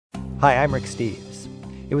Hi, I'm Rick Steves.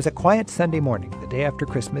 It was a quiet Sunday morning, the day after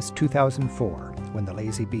Christmas 2004, when the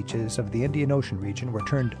lazy beaches of the Indian Ocean region were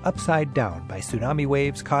turned upside down by tsunami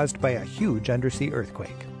waves caused by a huge undersea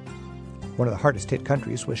earthquake. One of the hardest hit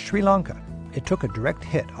countries was Sri Lanka. It took a direct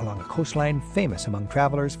hit along a coastline famous among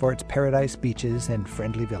travelers for its paradise beaches and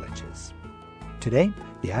friendly villages. Today,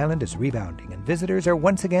 the island is rebounding and visitors are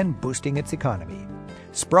once again boosting its economy.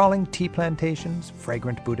 Sprawling tea plantations,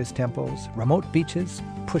 fragrant Buddhist temples, remote beaches,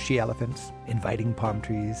 pushy elephants, inviting palm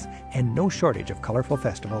trees, and no shortage of colorful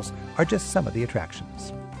festivals are just some of the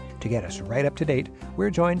attractions. To get us right up to date, we're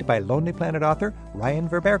joined by Lonely Planet author Ryan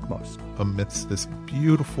Verbergmos. Amidst this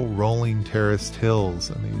beautiful rolling terraced hills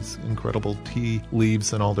and these incredible tea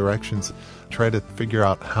leaves in all directions, try to figure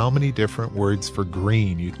out how many different words for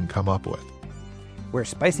green you can come up with. We're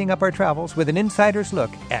spicing up our travels with an insider's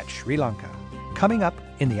look at Sri Lanka. Coming up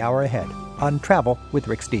in the hour ahead on Travel with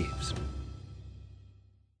Rick Steves.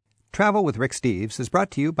 Travel with Rick Steves is brought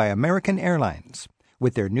to you by American Airlines.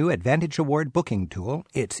 With their new Advantage Award booking tool,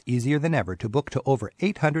 it's easier than ever to book to over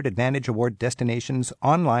 800 Advantage Award destinations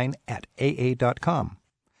online at aa.com.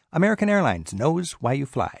 American Airlines knows why you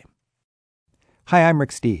fly. Hi, I'm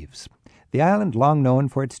Rick Steves. The island, long known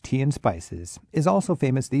for its tea and spices, is also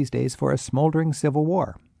famous these days for a smoldering civil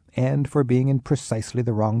war and for being in precisely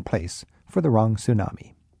the wrong place for the wrong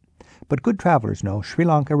tsunami. But good travelers know Sri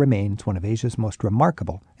Lanka remains one of Asia's most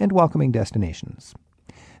remarkable and welcoming destinations.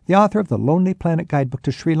 The author of the Lonely Planet Guidebook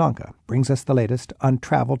to Sri Lanka brings us the latest on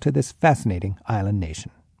travel to this fascinating island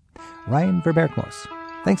nation. Ryan Verbergmos,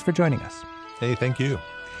 thanks for joining us. Hey, thank you.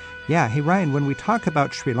 Yeah, hey Ryan, when we talk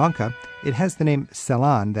about Sri Lanka, it has the name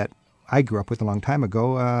Ceylon that I grew up with a long time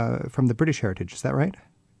ago from the British heritage. Is that right?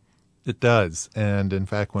 It does. And in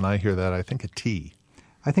fact, when I hear that, I think of tea.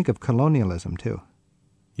 I think of colonialism, too.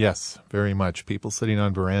 Yes, very much. People sitting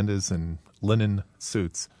on verandas in linen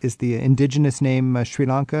suits. Is the indigenous name Sri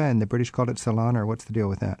Lanka and the British called it Ceylon, or what's the deal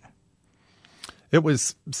with that? It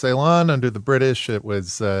was Ceylon under the British. It was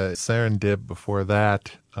Serendib before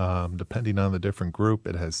that. Depending on the different group,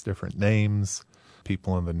 it has different names.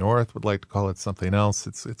 People in the north would like to call it something else.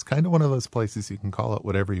 It's kind of one of those places you can call it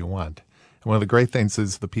whatever you want. And one of the great things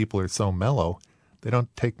is the people are so mellow, they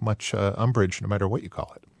don't take much umbrage no matter what you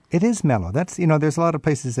call it. It is mellow. That's, there's a lot of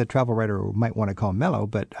places a travel writer might want to call mellow,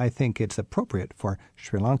 but I think it's appropriate for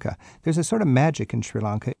Sri Lanka. There's a sort of magic in Sri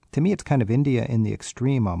Lanka. To me, it's kind of India in the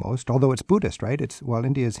extreme almost, although it's Buddhist, right? While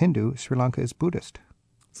India is Hindu, Sri Lanka is Buddhist.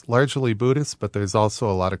 It's largely Buddhist, but there's also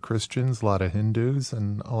a lot of Christians, a lot of Hindus,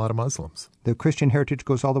 and a lot of Muslims. The Christian heritage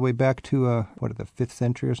goes all the way back to, the 5th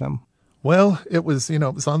century or something? Well, it was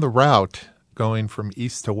on the route going from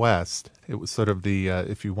east to west. It was sort of the,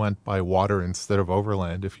 if you went by water instead of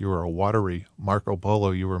overland, if you were a watery Marco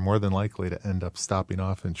Polo, you were more than likely to end up stopping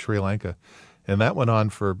off in Sri Lanka. And that went on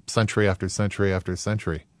for century after century after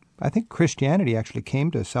century. I think Christianity actually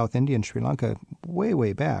came to South India and Sri Lanka way,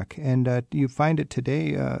 way back. And you find it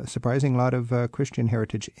today, a surprising lot of Christian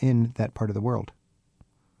heritage in that part of the world.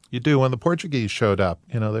 You do. When the Portuguese showed up,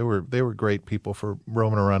 they were great people for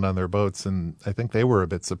roaming around on their boats, and I think they were a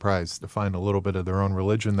bit surprised to find a little bit of their own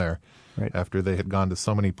religion there, right, after they had gone to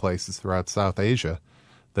so many places throughout South Asia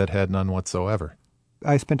that had none whatsoever.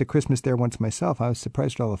 I spent a Christmas there once myself. I was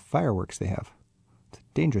surprised at all the fireworks they have. It's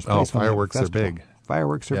a dangerous place. Oh, fireworks are big.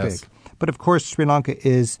 Fireworks are big. But of course, Sri Lanka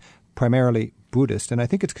is primarily Buddhist, and I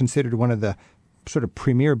think it's considered one of the sort of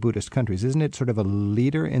premier Buddhist countries. Isn't it sort of a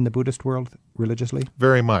leader in the Buddhist world religiously?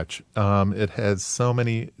 Very much. It has so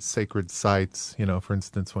many sacred sites. For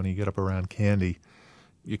instance, when you get up around Kandy,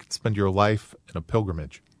 you could spend your life in a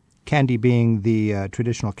pilgrimage. Kandy being the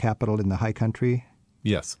traditional capital in the high country?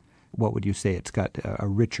 Yes. What would you say? It's got a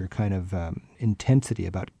richer kind of intensity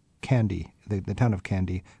about Kandy, the town of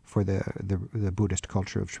Kandy, for the Buddhist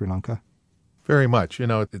culture of Sri Lanka? Very much.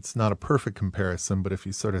 It's not a perfect comparison, but if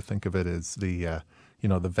you sort of think of it as the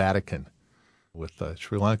Vatican, with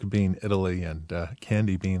Sri Lanka being Italy and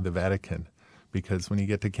Kandy being the Vatican, because when you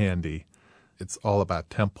get to Kandy, it's all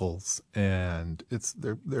about temples, and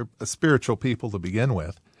they're a spiritual people to begin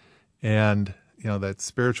with, and that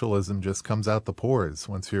spiritualism just comes out the pores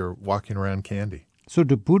once you're walking around Kandy. So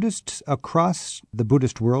do Buddhists across the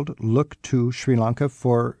Buddhist world look to Sri Lanka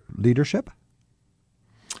for leadership?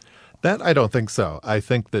 That I don't think so. I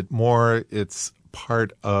think that more it's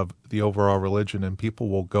part of the overall religion, and people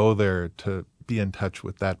will go there to be in touch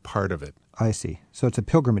with that part of it. I see. So it's a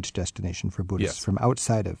pilgrimage destination for Buddhists from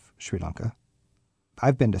outside of Sri Lanka.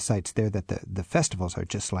 I've been to sites there that the festivals are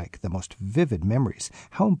just like the most vivid memories.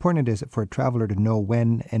 How important is it for a traveler to know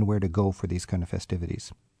when and where to go for these kind of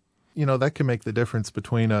festivities? That can make the difference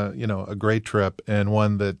between a great trip and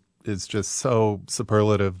one that is just so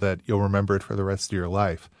superlative that you'll remember it for the rest of your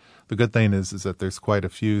life. The good thing is that there's quite a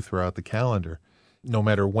few throughout the calendar. No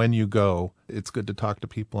matter when you go, it's good to talk to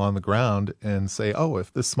people on the ground and say, oh,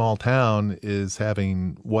 if this small town is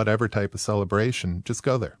having whatever type of celebration, just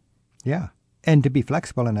go there. Yeah. And to be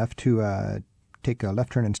flexible enough to take a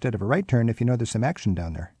left turn instead of a right turn if you know there's some action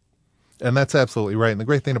down there. And that's absolutely right. And the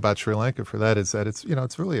great thing about Sri Lanka for that is that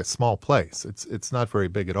it's really a small place. It's not very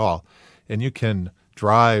big at all. And you can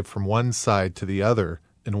drive from one side to the other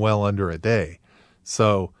in well under a day.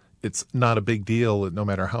 So it's not a big deal no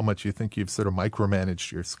matter how much you think you've sort of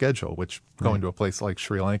micromanaged your schedule, which going to a place like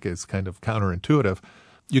Sri Lanka is kind of counterintuitive.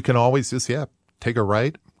 You can always just, take a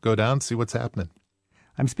right, go down, see what's happening.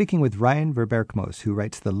 I'm speaking with Ryan Verberkmos, who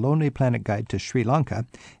writes The Lonely Planet Guide to Sri Lanka.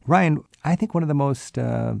 Ryan, I think one of the most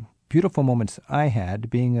beautiful moments I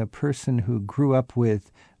had, being a person who grew up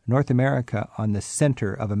with North America on the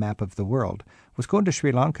center of a map of the world, was going to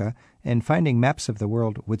Sri Lanka and finding maps of the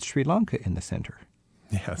world with Sri Lanka in the center.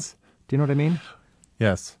 Yes. Do you know what I mean?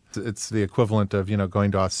 Yes. It's the equivalent of,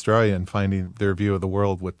 going to Australia and finding their view of the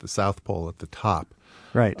world with the South Pole at the top.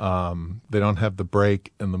 Right. They don't have the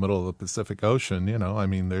break in the middle of the Pacific Ocean.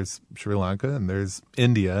 There's Sri Lanka and there's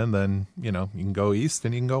India, and then, you can go east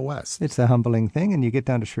and you can go west. It's a humbling thing, and you get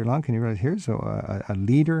down to Sri Lanka and you realize here's a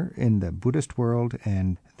leader in the Buddhist world,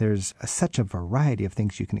 and there's such a variety of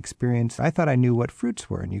things you can experience. I thought I knew what fruits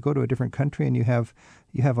were, and you go to a different country and you have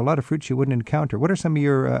a lot of fruits you wouldn't encounter. What are some of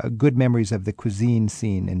your good memories of the cuisine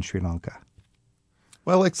scene in Sri Lanka?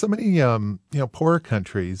 Well, like so many, poorer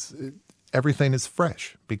countries, everything is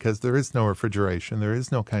fresh because there is no refrigeration. There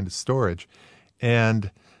is no kind of storage. And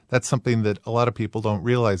that's something that a lot of people don't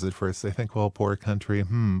realize at first. They think, well, poor country,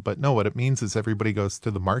 But no, what it means is everybody goes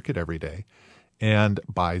to the market every day and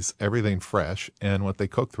buys everything fresh. And what they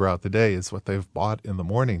cook throughout the day is what they've bought in the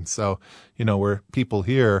morning. So, where people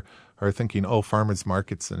here are thinking, oh, farmers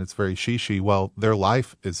markets, and it's very shishi. Well, their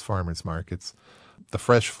life is farmers markets. The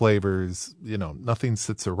fresh flavors, nothing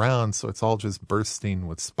sits around, so it's all just bursting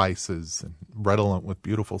with spices and redolent with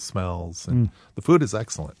beautiful smells. And the food is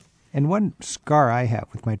excellent. And one scar I have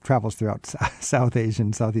with my travels throughout South Asia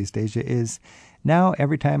and Southeast Asia is now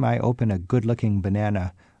every time I open a good-looking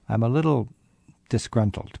banana, I'm a little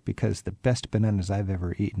disgruntled because the best bananas I've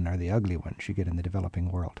ever eaten are the ugly ones you get in the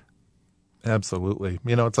developing world. Absolutely.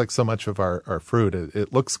 It's like so much of our fruit.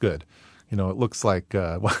 It looks good. It looks like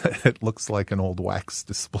an old wax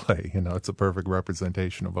display. It's a perfect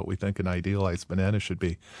representation of what we think an idealized banana should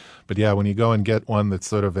be. But yeah, when you go and get one that's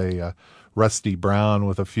sort of a rusty brown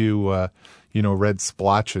with a few red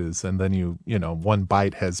splotches, and then one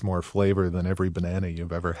bite has more flavor than every banana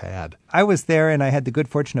you've ever had. I was there, and I had the good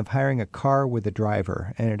fortune of hiring a car with a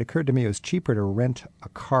driver, and it occurred to me it was cheaper to rent a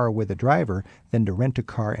car with a driver than to rent a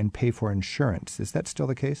car and pay for insurance. Is that still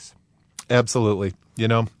the case? Absolutely.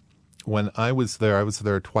 When I was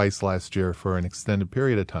there twice last year for an extended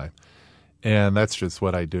period of time. And that's just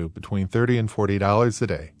what I do, between $30 and $40 a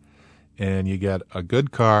day. And you get a good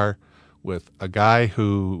car with a guy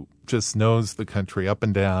who just knows the country up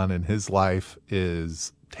and down, and his life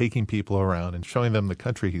is taking people around and showing them the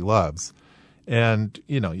country he loves. And,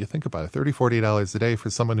 you think about it, $30, $40 a day for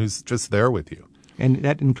someone who's just there with you. And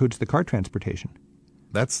that includes the car transportation.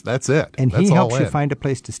 That's it. And that's he helps all you in. find a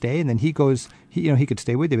place to stay, and then he goes. He could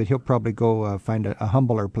stay with you, but he'll probably go find a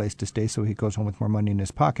humbler place to stay, so he goes home with more money in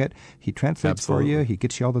his pocket. He translates Absolutely. for you. He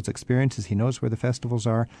gets you all those experiences. He knows where the festivals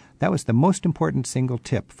are. That was the most important single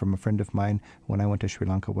tip from a friend of mine when I went to Sri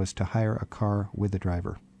Lanka, was to hire a car with a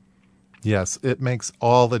driver. Yes, it makes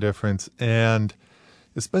all the difference, and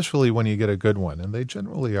especially when you get a good one, and they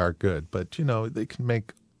generally are good. But they can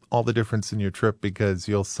make all the difference in your trip, because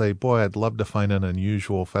you'll say, boy, I'd love to find an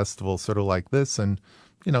unusual festival sort of like this. And,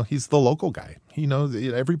 he's the local guy. He knows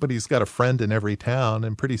everybody's got a friend in every town.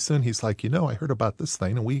 And pretty soon he's like, I heard about this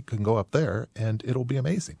thing, and we can go up there and it'll be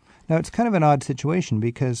amazing. Now, it's kind of an odd situation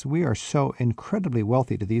because we are so incredibly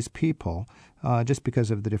wealthy to these people just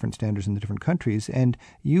because of the different standards in the different countries. And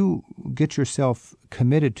you get yourself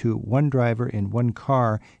committed to one driver in one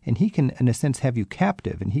car, and he can, in a sense, have you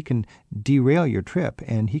captive, and he can derail your trip,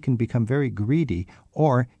 and he can become very greedy,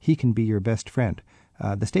 or he can be your best friend.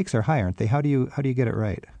 The stakes are high, aren't they? How do you get it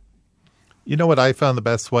right? What I found the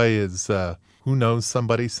best way is who knows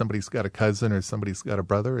somebody? Somebody's got a cousin or somebody's got a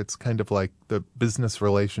brother. It's kind of like the business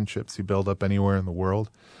relationships you build up anywhere in the world.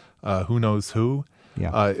 Who knows who?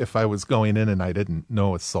 Yeah. If I was going in and I didn't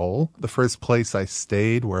know a soul, the first place I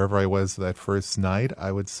stayed, wherever I was that first night,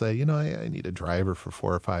 I would say, I need a driver for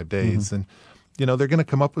 4 or 5 days. Mm-hmm. And, they're going to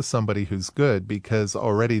come up with somebody who's good, because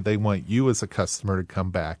already they want you as a customer to come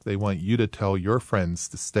back. They want you to tell your friends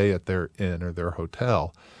to stay at their inn or their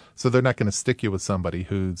hotel. So they're not going to stick you with somebody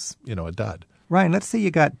who's, a dud. Ryan, let's say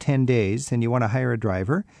you got 10 days and you want to hire a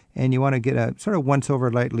driver and you want to get a sort of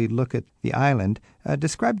once-over-lightly look at the island.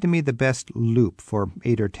 Describe to me the best loop for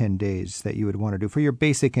 8 or 10 days that you would want to do for your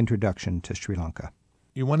basic introduction to Sri Lanka.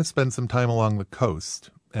 You want to spend some time along the coast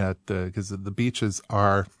because the beaches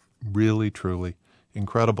are really, truly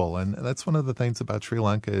incredible. And that's one of the things about Sri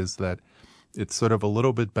Lanka is that it's sort of a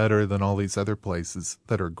little bit better than all these other places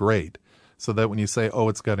that are great. So that when you say, oh,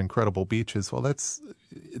 it's got incredible beaches, well, it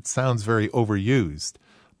sounds very overused.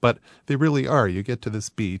 But they really are. You get to this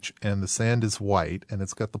beach and the sand is white and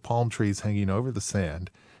it's got the palm trees hanging over the sand.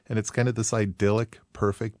 And it's kind of this idyllic,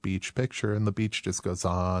 perfect beach picture. And the beach just goes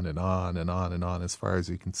on and on and on and on as far as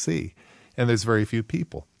you can see. And there's very few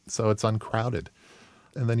people. So it's uncrowded.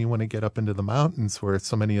 And then you want to get up into the mountains where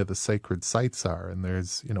so many of the sacred sites are. And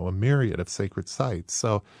there's, a myriad of sacred sites.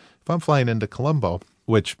 So if I'm flying into Colombo,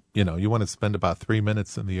 which, you want to spend about 3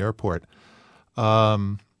 minutes in the airport,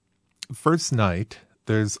 first night,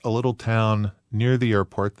 there's a little town near the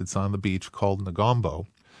airport that's on the beach called Negombo.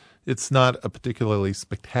 It's not a particularly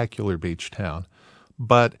spectacular beach town,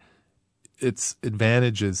 but its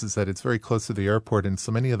advantages is that it's very close to the airport, and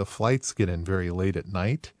so many of the flights get in very late at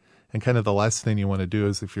night. And kind of the last thing you want to do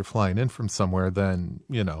is if you're flying in from somewhere, then,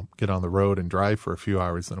 get on the road and drive for a few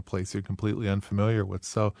hours in a place you're completely unfamiliar with.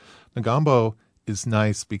 So Negombo is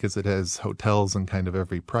nice because it has hotels in kind of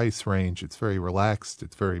every price range. It's very relaxed.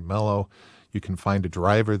 It's very mellow. You can find a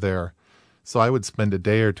driver there. So I would spend a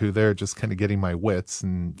day or two there just kind of getting my wits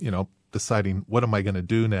and, deciding what am I going to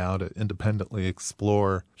do now to independently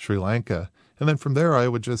explore Sri Lanka. And then from there, I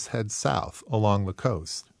would just head south along the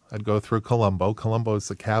coast. I'd go through Colombo. Colombo is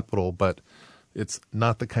the capital, but it's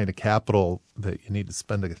not the kind of capital that you need to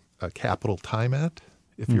spend a capital time at,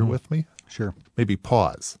 if you're with me. Sure. Maybe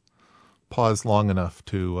pause long enough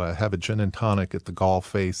to have a gin and tonic at the Galle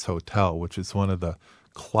Face Hotel, which is one of the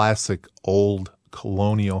classic old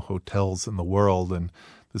colonial hotels in the world. And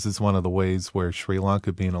this is one of the ways where Sri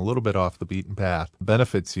Lanka, being a little bit off the beaten path,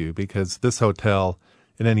 benefits you, because this hotel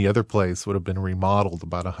in any other place would have been remodeled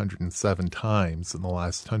about 107 times in the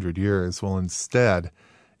last 100 years. Well, instead,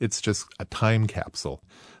 it's just a time capsule.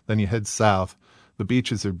 Then you head south. The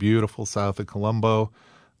beaches are beautiful south of Colombo.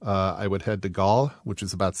 I would head to Galle, which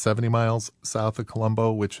is about 70 miles south of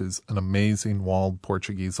Colombo, which is an amazing walled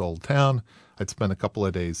Portuguese old town. I'd spend a couple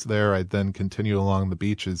of days there. I'd then continue along the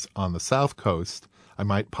beaches on the south coast. I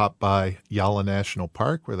might pop by Yala National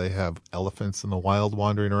Park, where they have elephants in the wild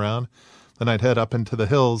wandering around. Then I'd head up into the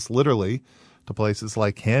hills, literally, to places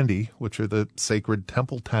like Kandy, which are the sacred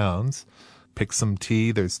temple towns. Pick some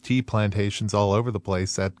tea. There's tea plantations all over the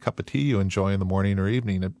place. That cup of tea you enjoy in the morning or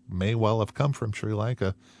evening, it may well have come from Sri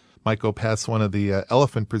Lanka. Might go past one of the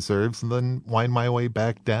elephant preserves and then wind my way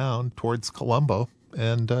back down towards Colombo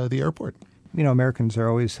and the airport. Americans are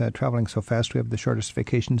always traveling so fast. We have the shortest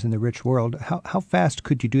vacations in the rich world. How fast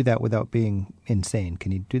could you do that without being insane?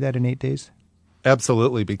 Can you do that in 8 days?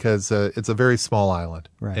 Absolutely, because it's a very small island.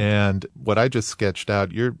 Right. And what I just sketched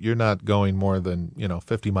out, you're not going more than,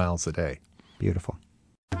 50 miles a day. Beautiful.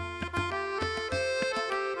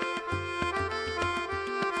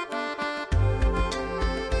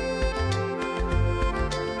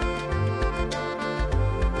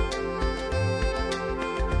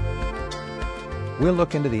 We'll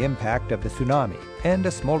look into the impact of the tsunami and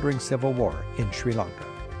a smoldering civil war in Sri Lanka,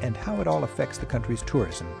 and how it all affects the country's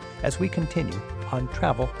tourism as we continue on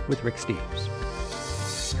Travel with Rick Steves.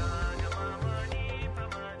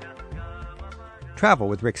 Travel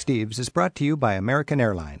with Rick Steves is brought to you by American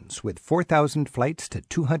Airlines, with 4,000 flights to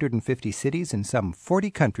 250 cities in some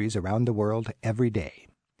 40 countries around the world every day.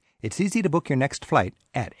 It's easy to book your next flight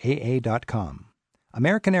at aa.com.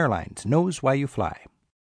 American Airlines knows why you fly.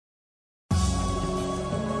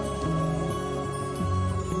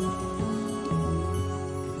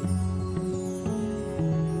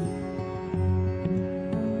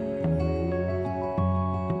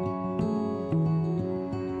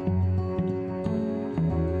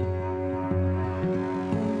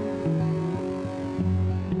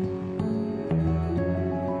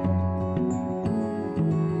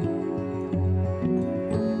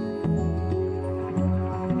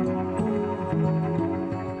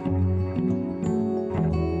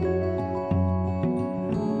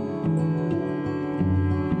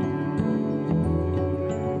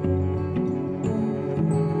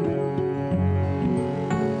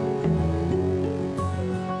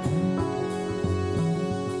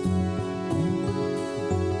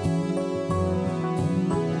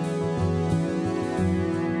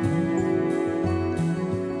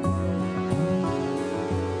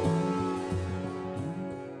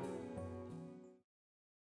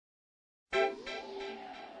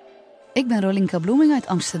 Ik ben Rolinka Bloeming uit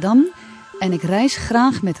Amsterdam en ik reis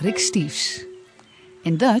graag met Rick Steves.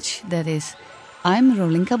 In Dutch, that is, I'm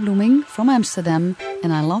Rolinka Bloeming from Amsterdam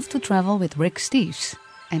and I love to travel with Rick Steves.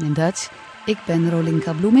 En in Dutch, ik ben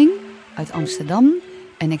Rolinka Bloeming uit Amsterdam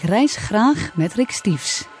en ik reis graag met Rick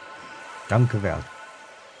Steves. Dank u wel.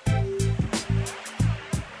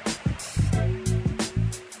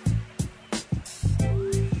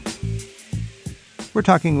 We're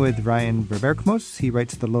talking with Ryan Verberkmos. He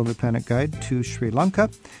writes the Lonely Planet Guide to Sri Lanka.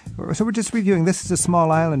 So we're just reviewing. This is a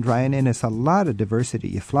small island, Ryan, and it's a lot of diversity.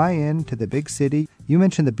 You fly into the big city. You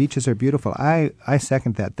mentioned the beaches are beautiful. I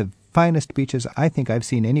second that. The finest beaches I think I've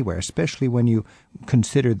seen anywhere, especially when you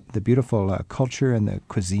consider the beautiful culture and the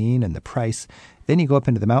cuisine and the price. Then you go up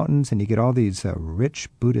into the mountains and you get all these rich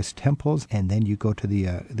Buddhist temples, and then you go to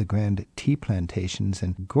the grand tea plantations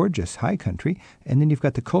and gorgeous high country, and then you've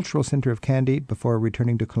got the cultural center of Kandy before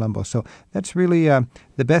returning to Colombo. So that's really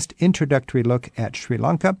the best introductory look at Sri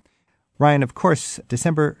Lanka. Ryan, of course,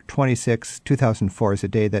 December 26, 2004 is a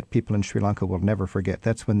day that people in Sri Lanka will never forget.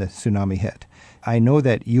 That's when the tsunami hit. I know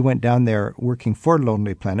that you went down there working for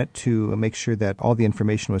Lonely Planet to make sure that all the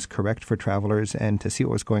information was correct for travelers and to see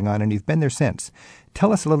what was going on, and you've been there since.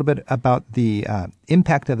 Tell us a little bit about the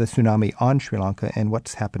impact of the tsunami on Sri Lanka and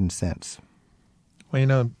what's happened since.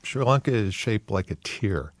 Well, Sri Lanka is shaped like a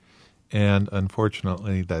tear, and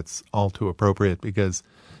unfortunately that's all too appropriate because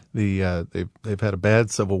they've had a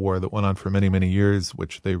bad civil war that went on for many, many years,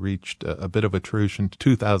 which they reached a bit of a truce in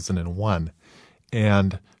 2001.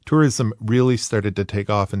 And tourism really started to take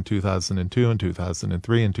off in 2002 and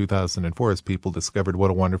 2003 and 2004 as people discovered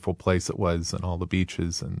what a wonderful place it was and all the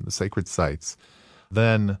beaches and the sacred sites.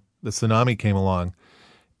 Then the tsunami came along,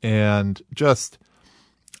 and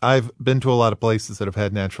I've been to a lot of places that have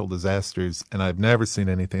had natural disasters, and I've never seen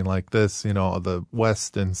anything like this. The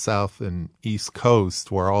west and south and east coast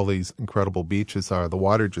where all these incredible beaches are, the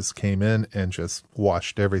water just came in and just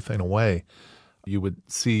washed everything away. You would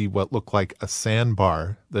see what looked like a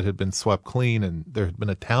sandbar that had been swept clean, and there had been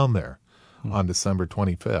a town there on December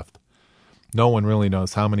 25th. No one really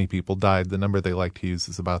knows how many people died. The number they like to use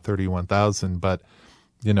is about 31,000, but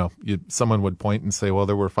someone would point and say, well,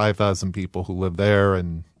 there were 5,000 people who lived there,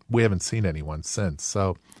 and we haven't seen anyone since.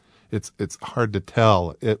 So it's hard to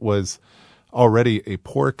tell. It was already a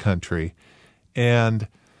poor country, and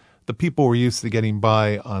the people were used to getting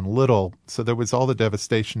by on little, so there was all the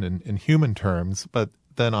devastation in human terms, but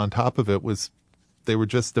then on top of it they were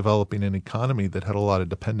just developing an economy that had a lot of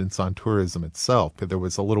dependence on tourism itself. There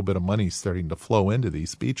was a little bit of money starting to flow into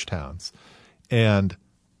these beach towns. And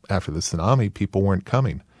after the tsunami, people weren't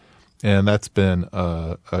coming. And that's been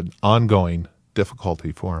an ongoing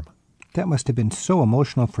difficulty for them. That must have been so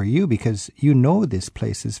emotional for you because you know these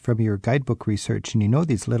places from your guidebook research, and you know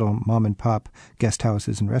these little mom-and-pop guest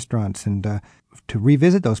houses and restaurants, and to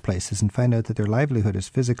revisit those places and find out that their livelihood has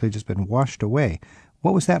physically just been washed away.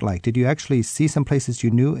 What was that like? Did you actually see some places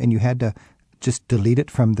you knew and you had to just delete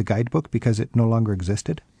it from the guidebook because it no longer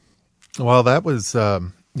existed? Well, that was,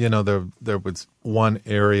 there was one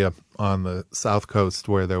area on the south coast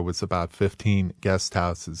where there was about 15 guest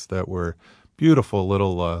houses that were beautiful,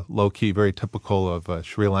 little low-key, very typical of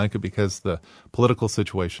Sri Lanka because the political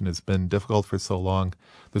situation has been difficult for so long.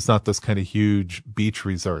 There's not those kind of huge beach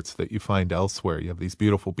resorts that you find elsewhere. You have these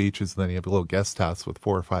beautiful beaches, and then you have a little guest house with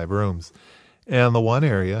 4 or 5 rooms. And the one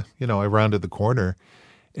area, I rounded the corner,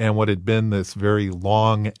 and what had been this very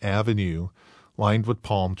long avenue lined with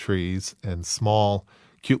palm trees and small,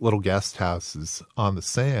 cute little guest houses on the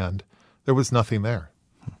sand, there was nothing there.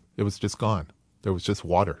 It was just gone. There was just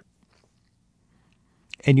water.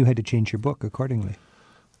 And you had to change your book accordingly.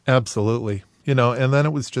 Absolutely. And then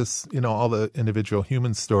it was just, all the individual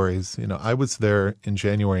human stories. I was there in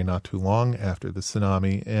January not too long after the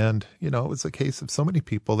tsunami, and, it was a case of so many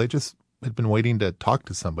people, they just had been waiting to talk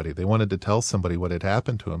to somebody. They wanted to tell somebody what had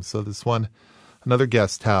happened to them. So this another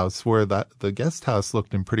guest house where the guest house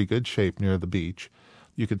looked in pretty good shape near the beach.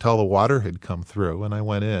 You could tell the water had come through, and I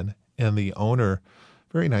went in, and the owner,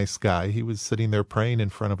 very nice guy, he was sitting there praying in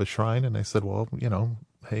front of a shrine, and I said, well,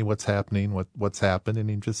 hey, what's happening? What's happened? And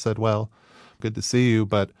he just said, well, good to see you,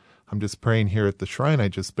 but I'm just praying here at the shrine I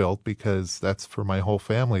just built because that's for my whole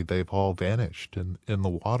family. They've all vanished in the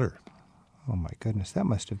water. Oh, my goodness. That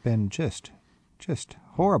must have been just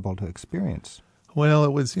horrible to experience. Well,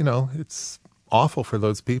 it was, it's awful for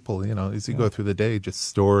those people, as you go through the day, just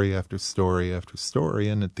story after story after story.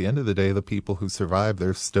 And at the end of the day, the people who survive,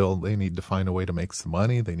 they need to find a way to make some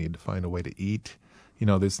money. They need to find a way to eat.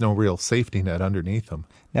 There's no real safety net underneath them.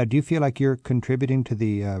 Now, do you feel like you're contributing to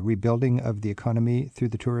the rebuilding of the economy through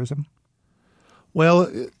the tourism?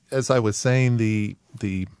 Well, as I was saying, the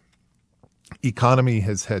economy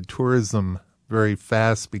has had tourism very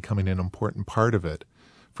fast becoming an important part of it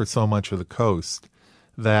for so much of the coast,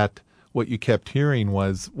 that what you kept hearing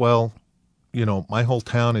was, well, my whole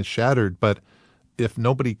town is shattered, but if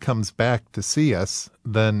nobody comes back to see us,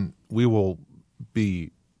 then we will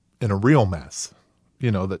be in a real mess.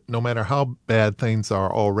 That no matter how bad things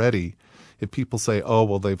are already, if people say, oh,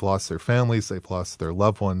 well, they've lost their families, they've lost their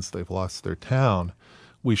loved ones, they've lost their town,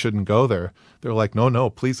 we shouldn't go there. They're like, no,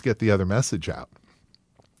 please get the other message out.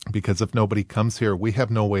 Because if nobody comes here, we have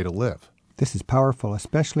no way to live. This is powerful,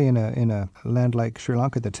 especially in a land like Sri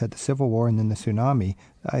Lanka that's had the civil war and then the tsunami.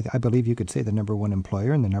 I believe you could say the number one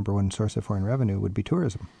employer and the number one source of foreign revenue would be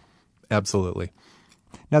tourism. Absolutely.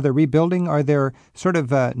 Now, the rebuilding, are there sort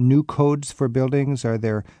of new codes for buildings? Are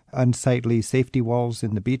there unsightly safety walls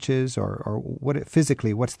in the beaches? Or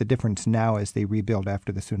physically, what's the difference now as they rebuild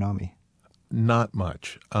after the tsunami? Not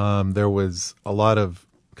much. There was a lot of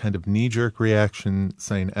kind of knee-jerk reaction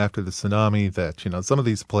saying after the tsunami that, some of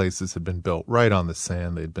these places had been built right on the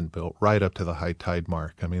sand. They'd been built right up to the high tide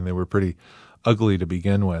mark. I mean, they were pretty ugly to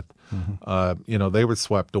begin with. Mm-hmm. They were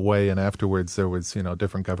swept away, and afterwards there was,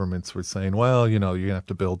 different governments were saying, well, you're going to have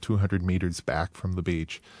to build 200 meters back from the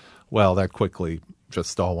beach. Well, that quickly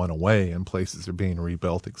just all went away, and places are being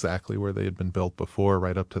rebuilt exactly where they had been built before,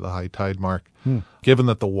 right up to the high tide mark. Given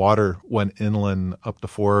that the water went inland up to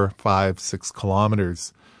 4, 5, 6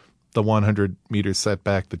 kilometers, the 100 meters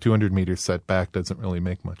setback, the 200 meters setback doesn't really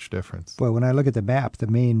make much difference. Well, when I look at the map, the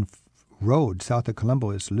main road south of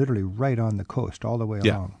Colombo is literally right on the coast all the way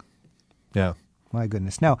along. Yeah. My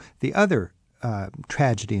goodness. Now, the other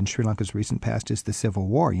tragedy in Sri Lanka's recent past is the Civil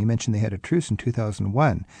War. You mentioned they had a truce in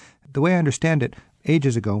 2001. The way I understand it,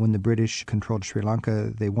 ages ago when the British controlled Sri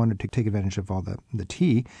Lanka, they wanted to take advantage of all the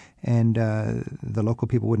tea, and the local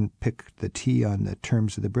people wouldn't pick the tea on the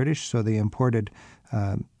terms of the British, so they imported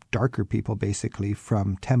darker people basically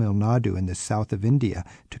from Tamil Nadu in the south of India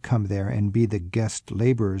to come there and be the guest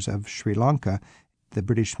laborers of Sri Lanka. The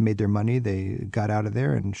British made their money, they got out of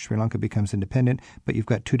there, and Sri Lanka becomes independent. But you've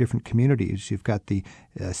got two different communities. You've got the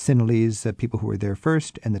Sinhalese people who were there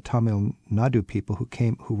first, and the Tamil Nadu people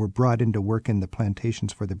who were brought in to work in the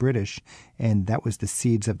plantations for the British. And that was the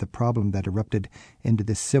seeds of the problem that erupted into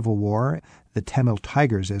this civil war. The Tamil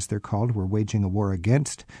Tigers, as they're called, were waging a war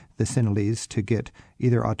against the Sinhalese to get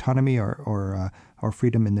either autonomy or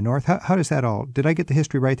freedom in the north. How does that all? Did I get the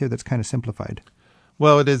history right there? That's kind of simplified.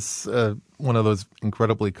 Well, it is one of those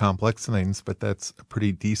incredibly complex things, but that's a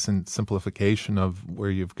pretty decent simplification of where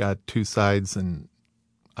you've got two sides, and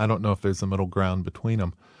I don't know if there's a middle ground between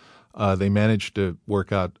them. They managed to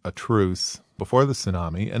work out a truce before the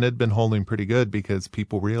tsunami, and it had been holding pretty good because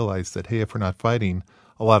people realized that, hey, if we're not fighting,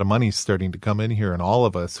 a lot of money's starting to come in here, and all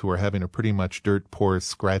of us who are having a pretty much dirt-poor,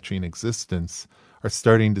 scratching existence are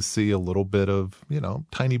starting to see a little bit of,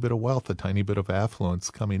 tiny bit of wealth, a tiny bit of affluence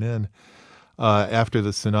coming in. After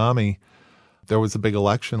the tsunami, there was a big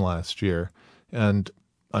election last year, and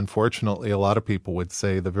unfortunately, a lot of people would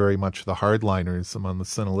say very much the hardliners among the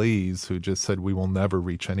Sinhalese who just said we will never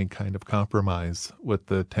reach any kind of compromise with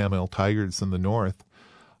the Tamil Tigers in the north,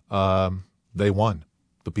 they won.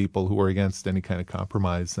 The people who were against any kind of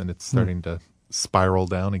compromise, and it's starting to spiral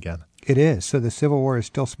down again. It is. So the Civil War is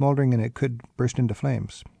still smoldering, and it could burst into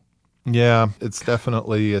flames. Yeah, it's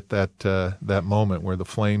definitely at that moment where the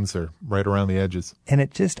flames are right around the edges. And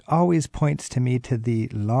it just always points to me to the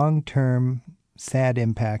long-term sad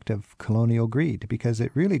impact of colonial greed, because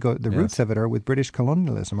it really the roots of it are with British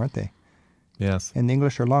colonialism, aren't they? Yes. And the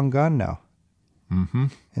English are long gone now. Mm-hmm.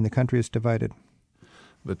 And the country is divided.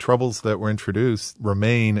 The troubles that were introduced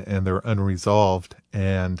remain, and they're unresolved,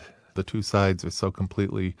 and the two sides are so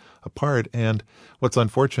completely apart. And what's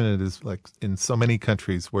unfortunate is, like in so many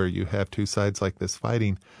countries where you have two sides like this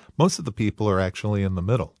fighting, most of the people are actually in the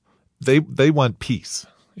middle. They want peace.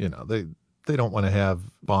 They don't want to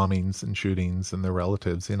have bombings and shootings and their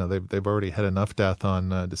relatives. They've already had enough death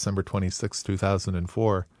on December 26,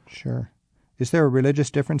 2004. Sure. Is there a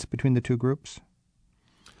religious difference between the two groups?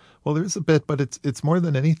 Well, there's a bit, but it's more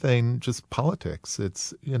than anything just politics.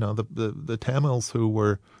 It's, the Tamils who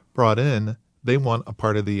were brought in, they want a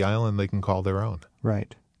part of the island they can call their own.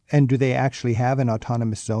 Right. And do they actually have an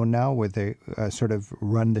autonomous zone now where they sort of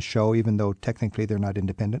run the show, even though technically they're not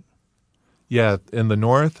independent? Yeah, in the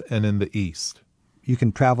north and in the east. You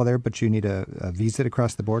can travel there, but you need a visa to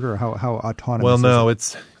cross the border, or how autonomous Well, no,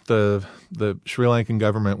 is it? it's the Sri Lankan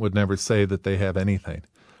government would never say that they have anything.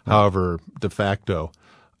 Right. However, de facto,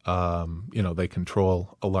 they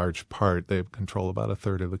control a large part. They control about a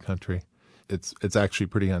third of the country. It's actually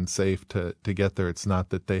pretty unsafe to get there. It's not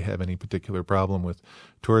that they have any particular problem with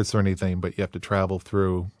tourists or anything, but you have to travel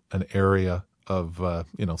through an area of,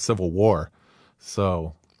 civil war.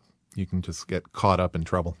 So you can just get caught up in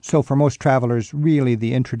trouble. So for most travelers, really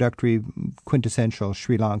the introductory quintessential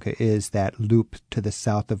Sri Lanka is that loop to the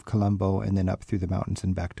south of Colombo and then up through the mountains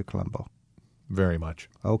and back to Colombo. Very much.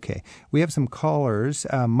 Okay. We have some callers.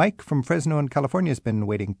 Mike from Fresno in California has been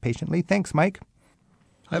waiting patiently. Thanks, Mike.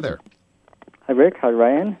 Hi there. Hi, Rick. Hi,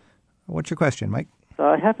 Ryan. What's your question, Mike? So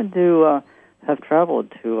I happen to have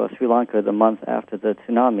traveled to Sri Lanka the month after the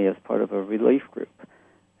tsunami as part of a relief group.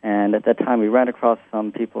 And at that time, we ran across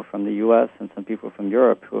some people from the U.S. and some people from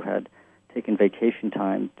Europe who had taken vacation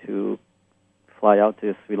time to fly out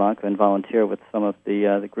to Sri Lanka and volunteer with some of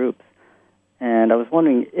the groups. And I was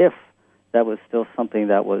wondering if that was still something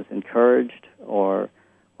that was encouraged, or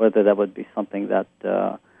whether that would be something that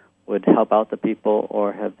would help out the people,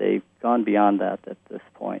 or have they gone beyond that at this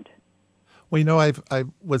point? Well, I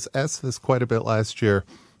was asked this quite a bit last year,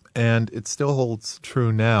 and it still holds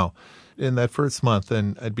true now. In that first month,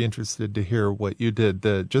 and I'd be interested to hear what you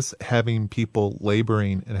did, just having people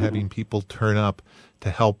laboring and having people turn up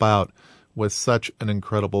to help out was such an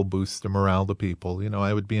incredible boost to morale to people.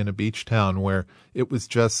 I would be in a beach town where it was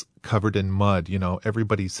just covered in mud.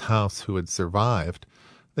 Everybody's house who had survived,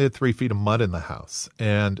 they had 3 feet of mud in the house,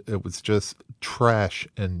 and it was just trash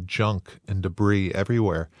and junk and debris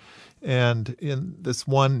everywhere. And in this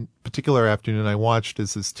one particular afternoon, I watched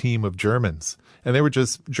as this team of Germans, and they were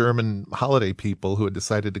just German holiday people who had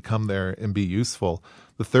decided to come there and be useful.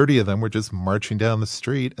 The 30 of them were just marching down the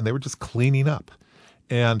street, and they were just cleaning up.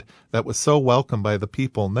 And that was so welcomed by the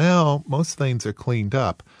people. Now, most things are cleaned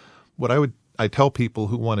up. What I tell people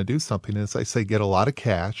who want to do something is I say, get a lot of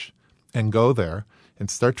cash and go there and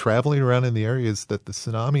start traveling around in the areas that the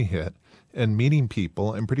tsunami hit and meeting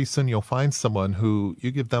people. And pretty soon you'll find someone who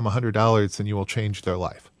you give them $100 and you will change their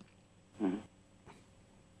life.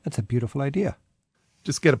 That's a beautiful idea.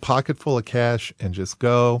 Just get a pocket full of cash and just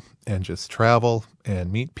go and just travel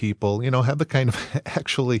and meet people, have the kind of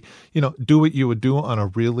actually, do what you would do on a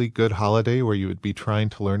really good holiday where you would be trying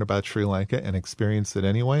to learn about Sri Lanka and experience it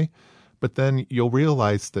anyway. But then you'll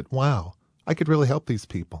realize that, wow, I could really help these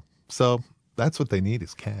people. So that's what they need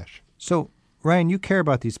is cash. So, Ryan, you care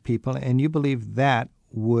about these people and you believe that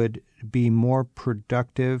would be more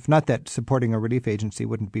productive. Not that supporting a relief agency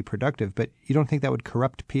wouldn't be productive, but you don't think that would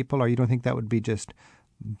corrupt people, or you don't think that would be just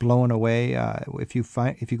blown away if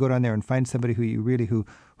you go down there and find somebody who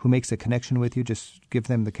makes a connection with you, just give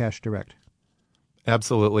them the cash direct?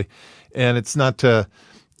 Absolutely. And it's not to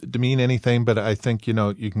demean anything, but I think, you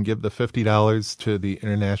can give the $50 to the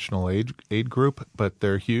International Aid Group, but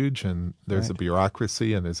they're huge, and there's a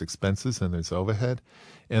bureaucracy, and there's expenses, and there's overhead.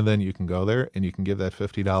 And then you can go there and you can give that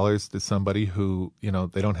 $50 to somebody who,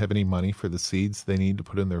 they don't have any money for the seeds they need to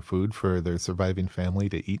put in their food for their surviving family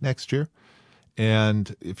to eat next year.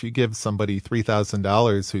 And if you give somebody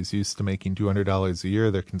 $3,000 who's used to making $200 a year,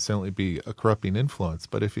 there can certainly be a corrupting influence.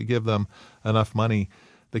 But if you give them enough money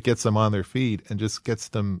that gets them on their feet and just gets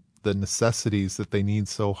them the necessities that they need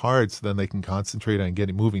so hard, so then they can concentrate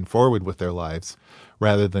on moving forward with their lives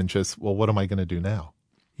rather than just, well, what am I going to do now?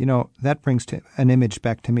 That brings an image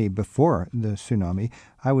back to me before the tsunami.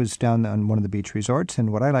 I was down on one of the beach resorts,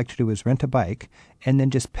 and what I like to do is rent a bike and then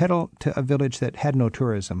just pedal to a village that had no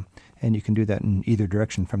tourism. And you can do that in either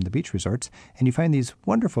direction from the beach resorts. And you find these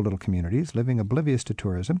wonderful little communities living oblivious to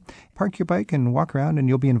tourism. Park your bike and walk around, and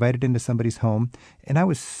you'll be invited into somebody's home. And I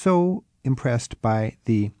was so impressed by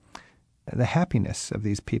the happiness of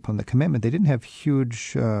these people and the commitment. They didn't have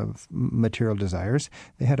huge material desires.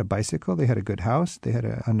 They had a bicycle, they had a good house, they had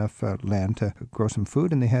enough land to grow some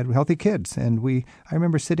food, and they had healthy kids. And I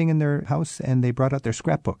remember sitting in their house, and they brought out their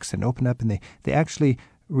scrapbooks and opened up, and they actually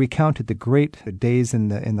recounted the great days in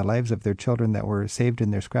the lives of their children that were saved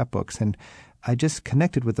in their scrapbooks. And I just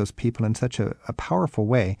connected with those people in such a powerful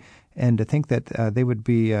way. And to think that they would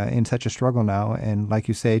be in such a struggle now, and like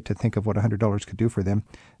you say, to think of what $100 could do for them,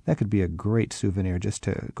 that could be a great souvenir, just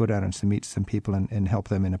to go down and to meet some people and help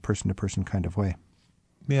them in a person-to-person kind of way.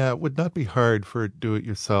 Yeah, it would not be hard for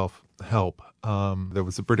do-it-yourself help. There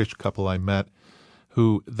was a British couple I met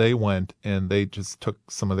who they went and they just took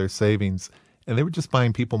some of their savings and they were just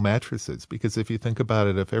buying people mattresses, because if you think about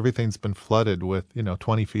it, if everything's been flooded with,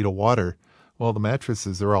 20 feet of water, well, the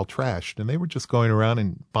mattresses are all trashed, and they were just going around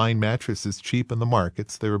and buying mattresses cheap in the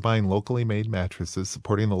markets. They were buying locally made mattresses,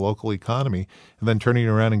 supporting the local economy, and then turning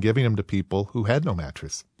around and giving them to people who had no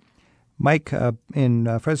mattress. Mike,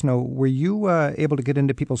 in Fresno, were you able to get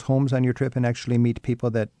into people's homes on your trip and actually meet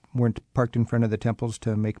people that weren't parked in front of the temples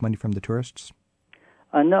to make money from the tourists?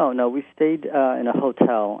 No. We stayed in a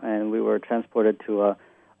hotel, and we were transported to a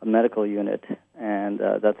medical unit, and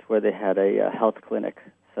that's where they had a health clinic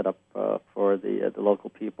set up the local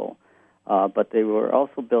people. But they were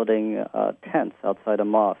also building tents outside a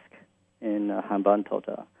mosque in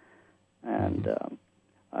Hambantota. And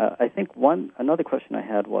I think another question I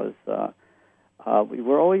had was we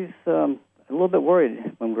were always a little bit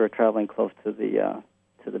worried when we were traveling close to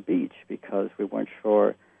the beach because we weren't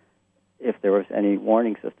sure if there was any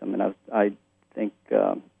warning system. And I think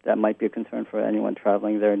that might be a concern for anyone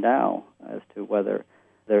traveling there now as to whether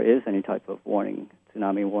there is any type of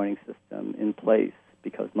tsunami warning system in place,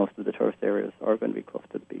 because most of the tourist areas are going to be close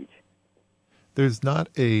to the beach. There's not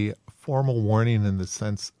a formal warning in the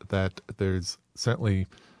sense that there's certainly,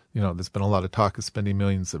 there's been a lot of talk of spending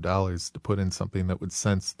millions of dollars to put in something that would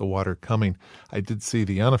sense the water coming. I did see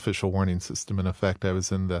the unofficial warning system in effect. I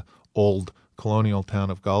was in the old colonial town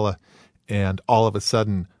of Gala, and all of a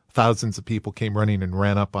sudden, thousands of people came running and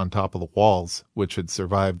ran up on top of the walls, which had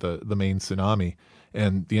survived the main tsunami.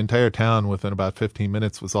 And the entire town, within about 15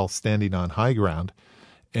 minutes, was all standing on high ground.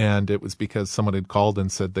 And it was because someone had called and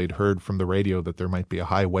said they'd heard from the radio that there might be a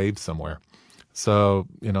high wave somewhere. So,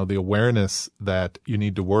 the awareness that you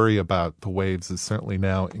need to worry about the waves is certainly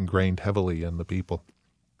now ingrained heavily in the people.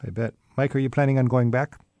 I bet. Mike, are you planning on going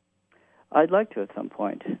back? I'd like to at some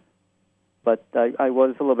point. But I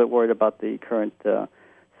was a little bit worried about the current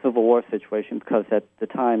civil war situation because at the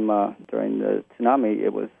time during the tsunami,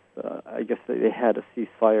 it was, I guess they had a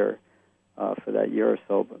ceasefire for that year or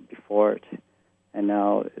so before it. And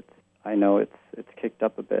now I know it's kicked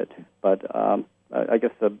up a bit. But I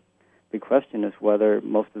guess the big question is whether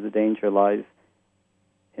most of the danger lies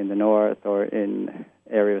in the north or in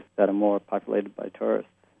areas that are more populated by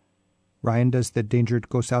tourists. Ryan, does the danger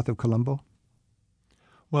go south of Colombo?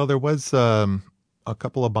 Well, there was a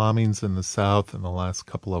couple of bombings in the south in the last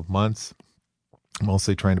couple of months,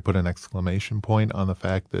 mostly trying to put an exclamation point on the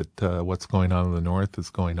fact that what's going on in the north is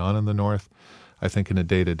going on in the north. I think in a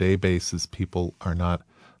day-to-day basis, people are not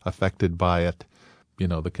affected by it.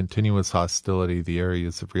 The continuous hostility, the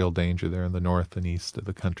areas of real danger there in the north and east of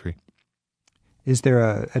the country. Is there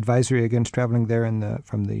an advisory against traveling there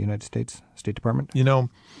from the United States State Department?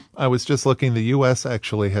 I was just looking. The U.S.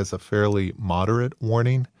 actually has a fairly moderate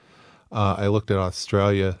warning. I looked at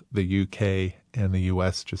Australia, the U.K., and the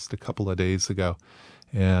U.S. just a couple of days ago.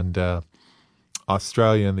 And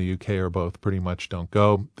Australia and the U.K. are both pretty much don't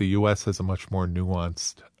go. The U.S. has a much more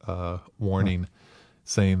nuanced warning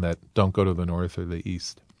saying that don't go to the north or the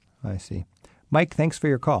east. I see. Mike, thanks for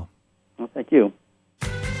your call. Well, thank you.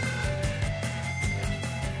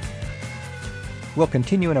 We'll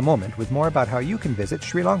continue in a moment with more about how you can visit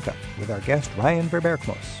Sri Lanka with our guest Ryan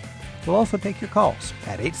Verberkmos. We'll also take your calls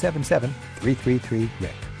at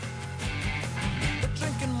 877-333-RICK.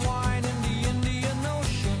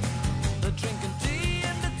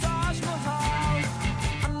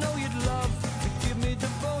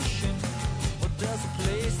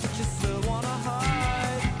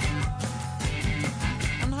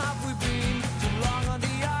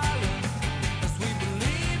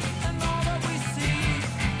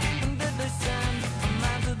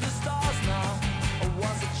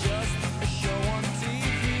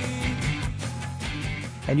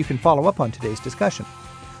 And you can follow up on today's discussion.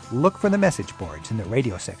 Look for the message boards in the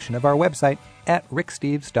radio section of our website at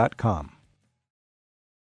ricksteves.com.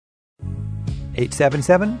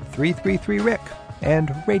 877-333-RICK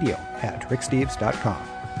and radio@ricksteves.com.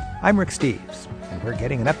 I'm Rick Steves, and we're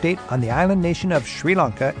getting an update on the island nation of Sri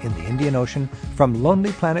Lanka in the Indian Ocean from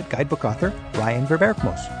Lonely Planet guidebook author Ryan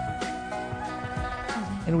Verberkmos.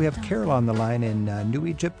 And we have Carol on the line in New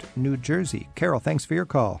Egypt, New Jersey. Carol, thanks for your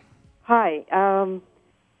call. Hi.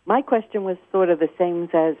 My question was sort of the same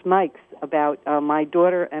as Mike's about my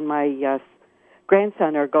daughter and my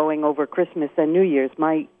grandson are going over Christmas and New Year's.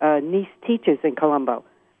 My niece teaches in Colombo,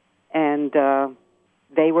 and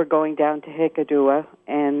they were going down to Hikkaduwa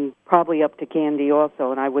and probably up to Kandy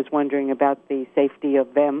also, and I was wondering about the safety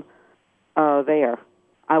of them there.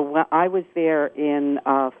 I was there in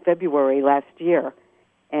February last year,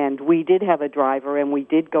 and we did have a driver, and we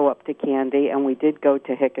did go up to Kandy, and we did go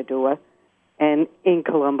to Hikkaduwa, and in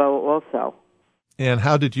Colombo also. And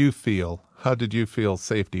how did you feel? How did you feel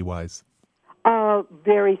safety-wise?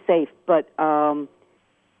 Very safe, but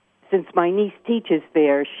since my niece teaches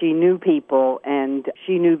there, she knew people, and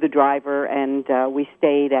she knew the driver, and we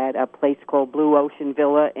stayed at a place called Blue Ocean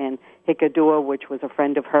Villa in Hikkaduwa, which was a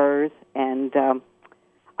friend of hers, and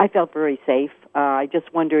I felt very safe. I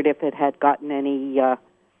just wondered if it had gotten any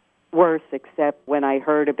worse, except when I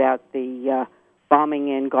heard about the bombing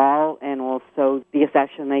in Galle and also the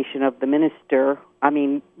assassination of the minister. I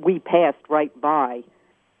mean, we passed right by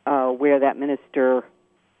where that minister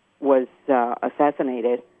was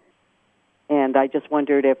assassinated, and I just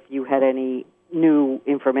wondered if you had any new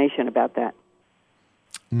information about that.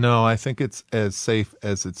 No, I think it's as safe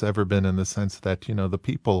as it's ever been in the sense that, the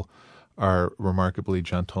people are remarkably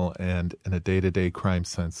gentle, and in a day-to-day crime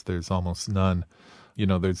sense, there's almost none.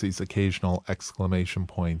 There's these occasional exclamation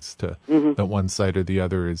points to that one side or the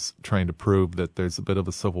other is trying to prove that there's a bit of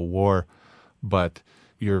a civil war, but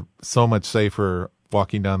you're so much safer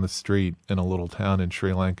walking down the street in a little town in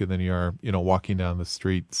Sri Lanka than you are, walking down the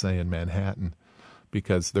street, say, in Manhattan,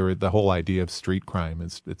 because the whole idea of street crime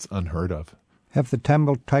it's unheard of. Have the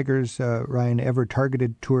Tamil Tigers, Ryan, ever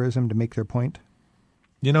targeted tourism to make their point?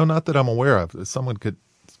 Not that I'm aware of. Someone could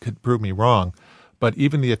prove me wrong. But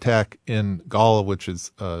even the attack in Gala, which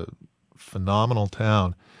is a phenomenal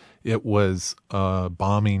town, it was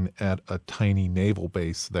bombing at a tiny naval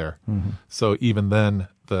base there. Mm-hmm. So even then,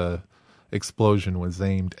 the explosion was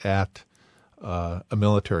aimed at a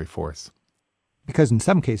military force. Because in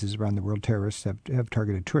some cases around the world, terrorists have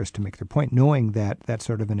targeted tourists to make their point, knowing that that's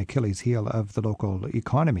sort of an Achilles heel of the local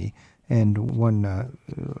economy, and one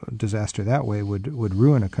disaster that way would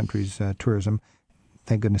ruin a country's tourism.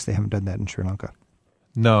 Thank goodness they haven't done that in Sri Lanka.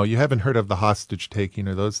 No, you haven't heard of the hostage taking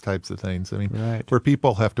or those types of things. I mean, right. Where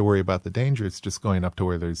people have to worry about the danger, it's just going up to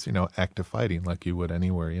where there's, active fighting like you would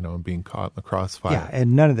anywhere, and being caught in the crossfire. Yeah,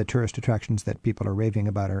 and none of the tourist attractions that people are raving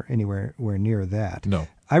about are anywhere near that. No.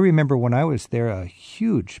 I remember when I was there, a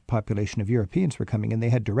huge population of Europeans were coming, and they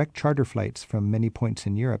had direct charter flights from many points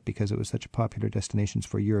in Europe because it was such a popular destination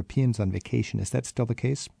for Europeans on vacation. Is that still the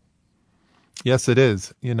case? Yes, it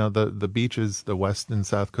is. The beaches, the west and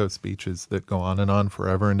south coast beaches that go on and on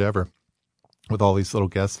forever and ever with all these little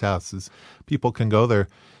guest houses. People can go there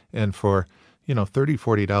and for, $30,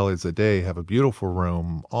 $40 a day have a beautiful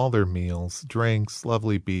room, all their meals, drinks,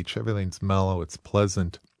 lovely beach. Everything's mellow. It's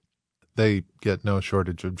pleasant. They get no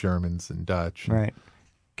shortage of Germans and Dutch. Right.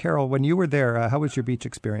 Carol, when you were there, how was your beach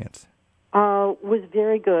experience? Was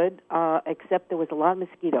very good, except there was a lot of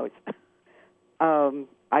mosquitoes.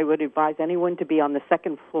 I would advise anyone to be on the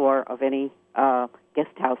second floor of any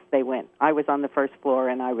guest house they went. I was on the first floor,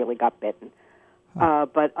 and I really got bitten.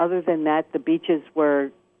 But other than that, the beaches were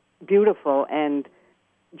beautiful. And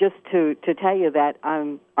just to tell you that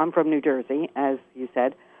I'm from New Jersey, as you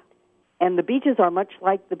said, and the beaches are much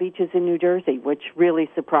like the beaches in New Jersey, which really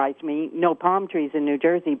surprised me. No palm trees in New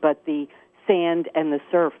Jersey, but the sand and the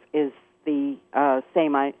surf is the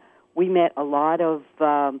same. We met a lot of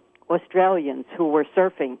Australians who were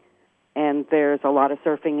surfing, and there's a lot of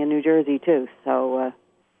surfing in New Jersey too. So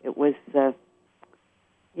it was,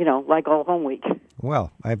 like all home week.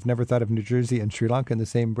 Well, I've never thought of New Jersey and Sri Lanka in the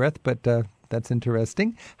same breath, but that's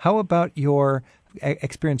interesting. How about your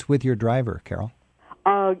experience with your driver, Carol?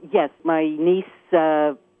 Yes, my niece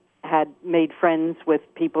had made friends with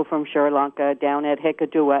people from Sri Lanka down at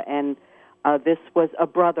Hekadua, and this was a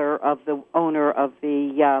brother of the owner of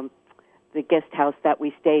the guest house that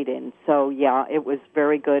we stayed in. So, yeah, it was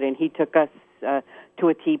very good. And he took us to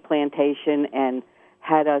a tea plantation and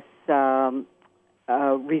had us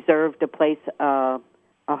reserved a place, a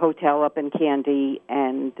hotel up in Kandy,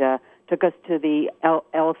 and took us to the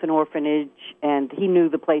Elephant Orphanage, and he knew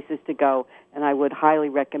the places to go. And I would highly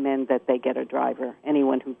recommend that they get a driver,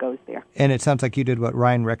 anyone who goes there. And it sounds like you did what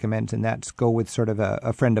Ryan recommends, and that's go with sort of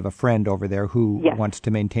a friend of a friend over there who wants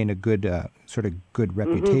to maintain a good good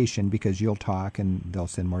reputation, because you'll talk and they'll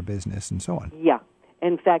send more business and so on. Yeah.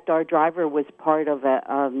 In fact, our driver was part of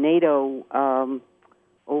a NATO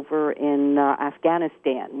over in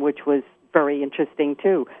Afghanistan, which was very interesting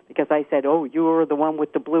too, because I said, "Oh, you were the one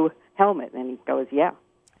with the blue helmet," and he goes, "Yeah."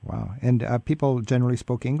 Wow. And people generally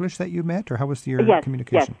spoke English that you met, or how was your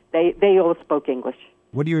communication? Yes, they all spoke English.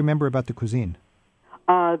 What do you remember about the cuisine?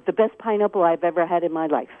 The best pineapple I've ever had in my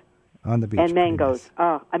life. On the beach. And mangoes.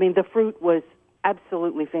 Nice. The fruit was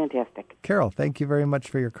absolutely fantastic. Carol, thank you very much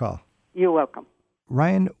for your call. You're welcome.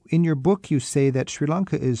 Ryan, in your book you say that Sri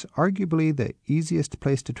Lanka is arguably the easiest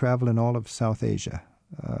place to travel in all of South Asia.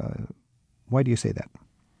 Why do you say that?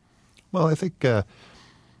 Well, I think...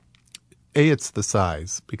 it's the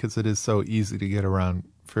size, because it is so easy to get around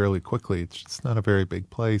fairly quickly. It's just not a very big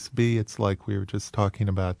place. B, it's like we were just talking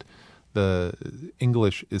about, the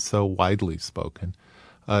English is so widely spoken.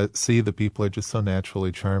 C, the people are just so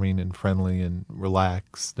naturally charming and friendly and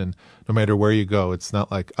relaxed. And no matter where you go, it's not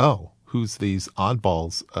like, oh, who's these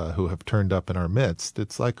oddballs who have turned up in our midst?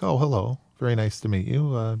 It's like, oh, hello. Very nice to meet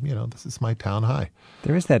you. This is my town. Hi.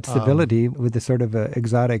 There is that civility with the sort of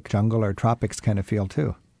exotic jungle or tropics kind of feel,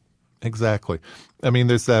 too. Exactly. I mean,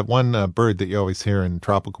 there's that one bird that you always hear in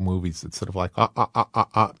tropical movies. It's sort of like,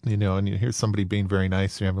 and you hear somebody being very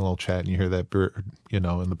nice, and you're having a little chat, and you hear that bird, in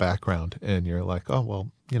the background, and you're like, oh,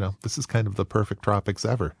 well, this is kind of the perfect tropics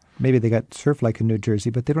ever. Maybe they got surf like in New Jersey,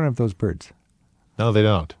 but they don't have those birds. No, they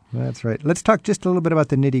don't. That's right. Let's talk just a little bit about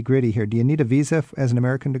the nitty-gritty here. Do you need a visa as an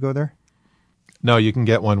American to go there? No, you can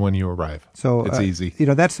get one when you arrive. So it's easy.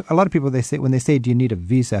 That's a lot of people. They say when they say, "Do you need a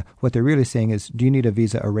visa?" What they're really saying is, "Do you need a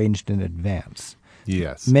visa arranged in advance?"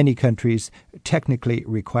 Yes. Many countries technically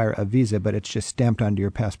require a visa, but it's just stamped onto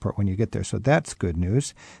your passport when you get there. So that's good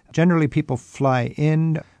news. Generally, people fly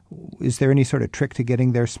in. Is there any sort of trick to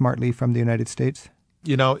getting there smartly from the United States?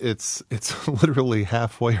 It's literally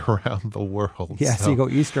halfway around the world. Yeah, so you go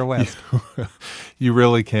east or west. You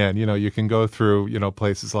really can. You can go through,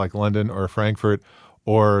 places like London or Frankfurt,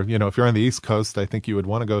 or, if you're on the East Coast, I think you would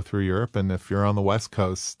want to go through Europe. And if you're on the West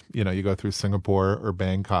Coast, you go through Singapore or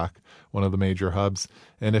Bangkok, one of the major hubs.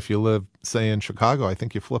 And if you live, say, in Chicago, I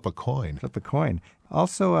think you flip a coin.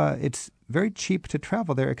 Also, it's very cheap to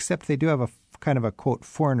travel there, except they do have a kind of a, quote,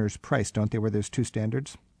 foreigner's price, don't they, where there's two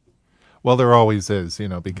standards? Well, there always is,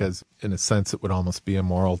 because in a sense it would almost be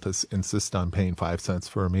immoral to insist on paying 5 cents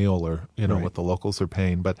for a meal or, Right. what the locals are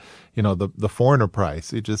paying. But, the foreigner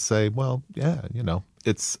price, you just say, well, yeah,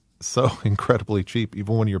 it's so incredibly cheap,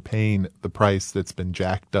 even when you're paying the price that's been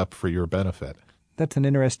jacked up for your benefit. That's an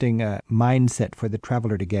interesting mindset for the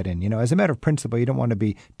traveler to get in. As a matter of principle, you don't want to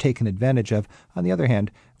be taken advantage of. On the other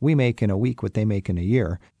hand, we make in a week what they make in a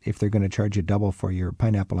year. If they're going to charge you double for your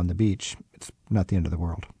pineapple on the beach, it's not the end of the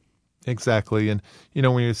world. Exactly. And,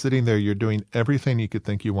 when you're sitting there, you're doing everything you could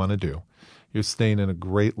think you want to do. You're staying in a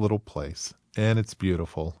great little place, and it's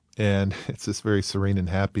beautiful, and it's just very serene and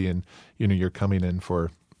happy, and, you're coming in for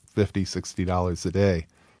 $50, $60 a day.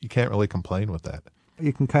 You can't really complain with that.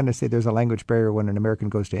 You can kind of say there's a language barrier when an American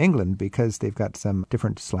goes to England because they've got some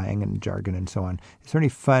different slang and jargon and so on. Is there any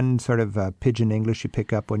fun sort of pidgin English you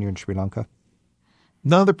pick up when you're in Sri Lanka?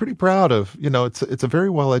 No, they're pretty proud of, it's a very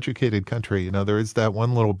well-educated country. There is that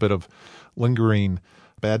one little bit of lingering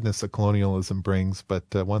badness that colonialism brings, but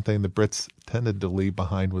one thing the Brits tended to leave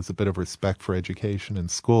behind was a bit of respect for education and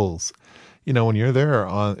schools. When you're there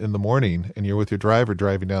in the morning and you're with your driver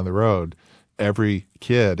driving down the road, every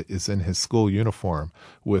kid is in his school uniform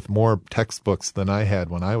with more textbooks than I had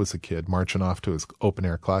when I was a kid marching off to his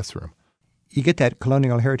open-air classroom. You get that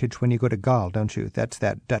colonial heritage when you go to Galle, don't you? That's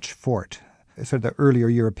that Dutch fort. Sort of the earlier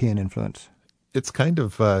European influence. It's kind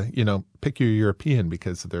of, pick your European,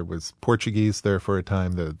 because there was Portuguese there for a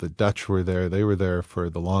time. The Dutch were there. They were there for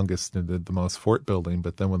the longest and did the most fort building.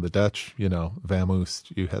 But then when the Dutch,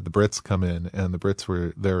 vamoosed, you had the Brits come in, and the Brits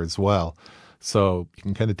were there as well. So you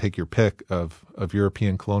can kind of take your pick of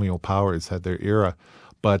European colonial powers had their era.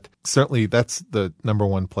 But certainly that's the number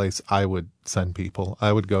one place I would send people.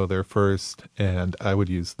 I would go there first, and I would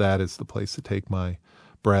use that as the place to take my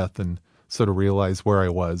breath and sort of realize where I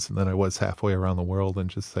was. And then I was halfway around the world and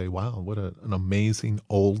just say, wow, what an amazing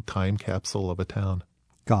old time capsule of a town.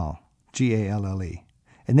 Galle, Galle.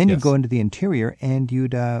 And then you'd go into the interior and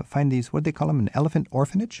you'd find these, what do they call them, an elephant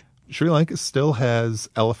orphanage? Sri Lanka still has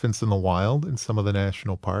elephants in the wild in some of the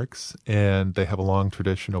national parks, and they have a long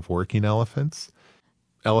tradition of working elephants.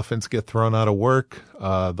 Elephants get thrown out of work,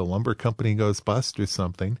 the lumber company goes bust or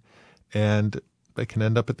something, and they can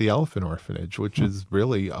end up at the elephant orphanage, which is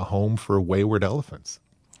really a home for wayward elephants.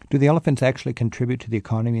 Do the elephants actually contribute to the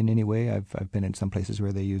economy in any way? I've been in some places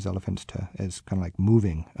where they use elephants as kind of like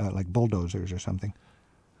moving, like bulldozers or something.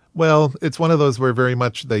 Well, it's one of those where very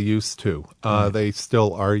much they used to. They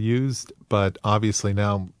still are used, but obviously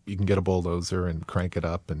now you can get a bulldozer and crank it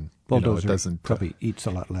up, and bulldozer it doesn't probably eats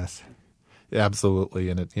a lot less. Absolutely,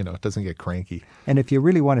 and it doesn't get cranky. And if you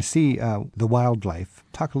really want to see the wildlife,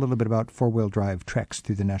 talk a little bit about four-wheel drive treks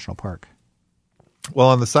through the national park. Well,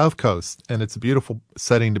 on the south coast, and it's a beautiful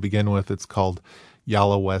setting to begin with, it's called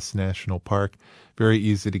Yala West National Park. Very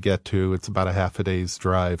easy to get to. It's about a half a day's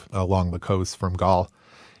drive along the coast from Galle.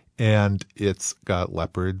 And it's got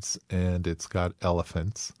leopards, and it's got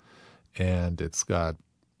elephants, and it's got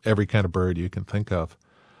every kind of bird you can think of.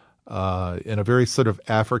 In a very sort of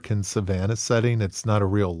African savanna setting. It's not a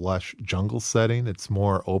real lush jungle setting. It's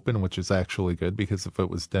more open, which is actually good, because if it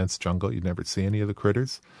was dense jungle, you'd never see any of the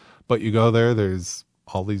critters. But you go there, there's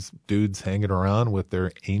all these dudes hanging around with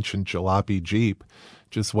their ancient jalopy Jeep,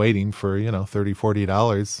 just waiting for, $30,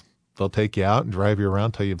 $40. They'll take you out and drive you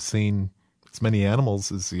around till you've seen as many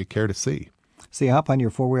animals as you care to see. So you hop on your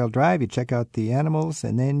four-wheel drive, you check out the animals,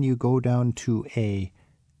 and then you go down to a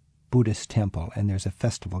Buddhist temple, and there's a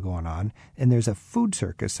festival going on, and there's a food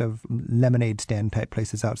circus of lemonade stand type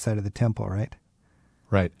places outside of the temple, right?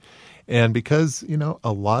 Right. And because,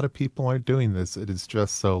 a lot of people aren't doing this, it is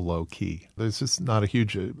just so low key. There's just not a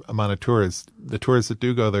huge amount of tourists. The tourists that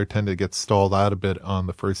do go there tend to get stalled out a bit on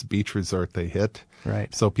the first beach resort they hit.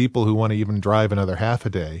 Right. So people who want to even drive another half a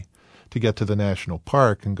day to get to the national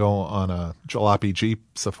park and go on a jalopy Jeep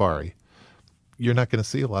safari, you're not going to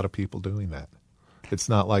see a lot of people doing that. It's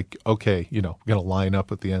not like, okay, we're going to line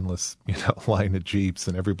up with the endless, line of Jeeps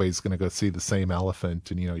and everybody's going to go see the same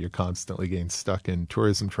elephant and, you're constantly getting stuck in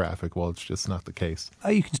tourism traffic. Well, it's just not the case.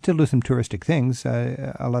 You can still do some touristic things.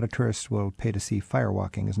 A lot of tourists will pay to see fire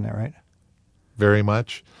walking, isn't that right? Very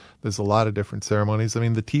much. There's a lot of different ceremonies. I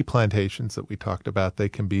mean, the tea plantations that we talked about, they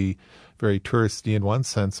can be very touristy in one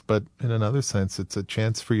sense, but in another sense, it's a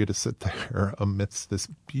chance for you to sit there amidst this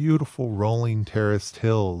beautiful rolling terraced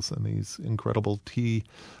hills and these incredible tea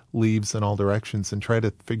leaves in all directions and try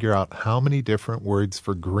to figure out how many different words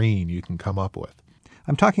for green you can come up with.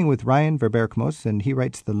 I'm talking with Ryan Verberkmos, and he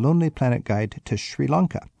writes the Lonely Planet Guide to Sri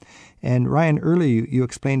Lanka. And Ryan, earlier you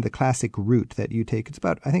explained the classic route that you take. It's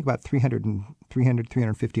about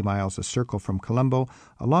 350 miles, a circle from Colombo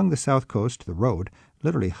along the south coast. The road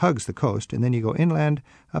literally hugs the coast, and then you go inland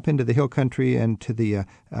up into the hill country and to the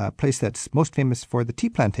place that's most famous for the tea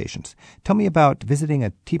plantations. Tell me about visiting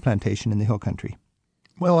a tea plantation in the hill country.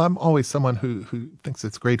 Well, I'm always someone who thinks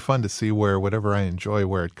it's great fun to see where whatever I enjoy,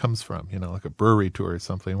 where it comes from, like a brewery tour or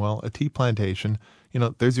something. Well, a tea plantation,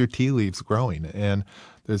 there's your tea leaves growing and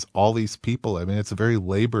there's all these people. I mean, it's a very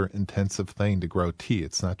labor-intensive thing to grow tea.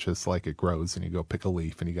 It's not just like it grows and you go pick a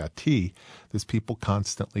leaf and you got tea. There's people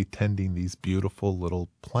constantly tending these beautiful little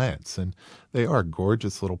plants, and they are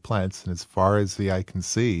gorgeous little plants. And as far as the eye can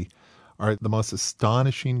see, are the most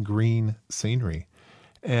astonishing green scenery.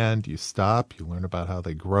 And you stop, you learn about how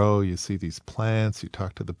they grow, you see these plants, you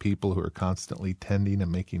talk to the people who are constantly tending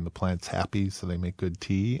and making the plants happy so they make good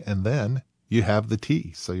tea, and then you have the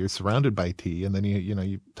tea. So you're surrounded by tea, and then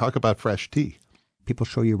you talk about fresh tea. People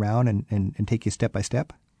show you around and take you step by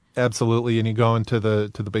step? Absolutely, and you go into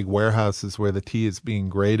the big warehouses where the tea is being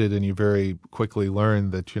graded, and you very quickly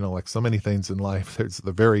learn that, like so many things in life, there's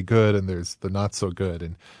the very good and there's the not so good,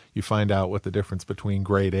 and you find out what the difference between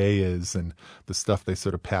grade A is and the stuff they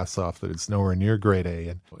sort of pass off that it's nowhere near grade A,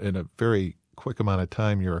 and in a very quick amount of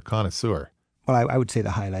time, you're a connoisseur. Well, I would say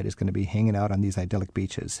the highlight is going to be hanging out on these idyllic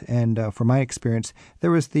beaches, and from my experience,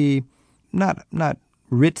 there was the not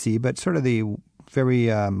ritzy, but sort of the very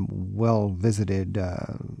well-visited,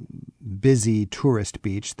 busy tourist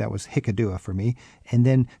beach. That was Hikkaduwa for me. And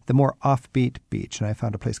then the more offbeat beach, and I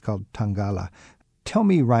found a place called Tangala. Tell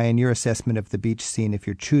me, Ryan, your assessment of the beach scene if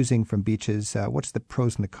you're choosing from beaches. What's the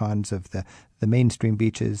pros and the cons of the mainstream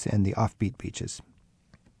beaches and the offbeat beaches?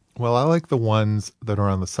 Well, I like the ones that are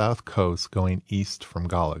on the south coast going east from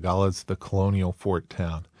Gala. Gala's the colonial fort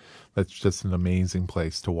town. That's just an amazing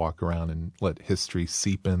place to walk around and let history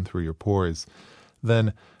seep in through your pores.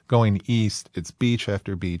 Then going east, it's beach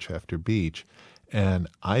after beach after beach. And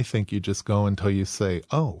I think you just go until you say,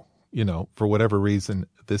 oh, for whatever reason,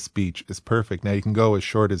 this beach is perfect. Now, you can go as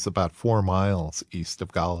short as about 4 miles east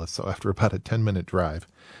of Gala. So after about a 10-minute drive,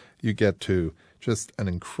 you get to just an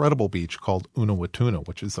incredible beach called Unawatuna,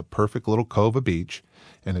 which is a perfect little cove of beach.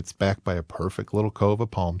 And it's backed by a perfect little cove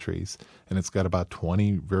of palm trees. And it's got about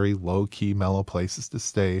 20 very low-key, mellow places to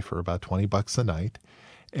stay for about $20 a night.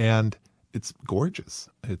 And it's gorgeous.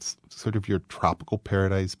 It's sort of your tropical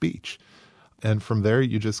paradise beach. And from there,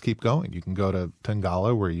 you just keep going. You can go to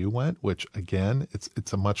Tangala, where you went, which, again,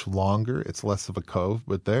 it's a much longer, it's less of a cove.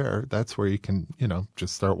 But that's where you can,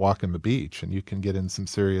 just start walking the beach. And you can get in some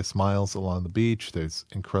serious miles along the beach. There's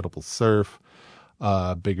incredible surf,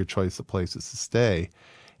 bigger choice of places to stay.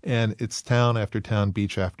 And it's town after town,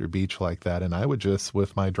 beach after beach like that. And I would just,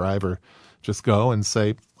 with my driver, just go and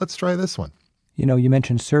say, let's try this one. You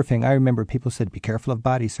mentioned surfing. I remember people said, be careful of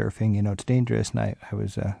body surfing. It's dangerous. And I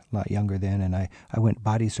was a lot younger then, and I went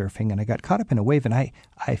body surfing, and I got caught up in a wave, and I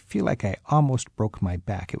feel like I almost broke my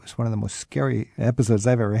back. It was one of the most scary episodes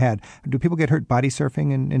I've ever had. Do people get hurt body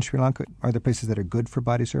surfing in Sri Lanka? Are there places that are good for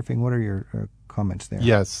body surfing? What are your comments there?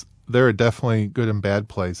 Yes. There are definitely good and bad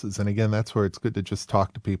places. And again, that's where it's good to just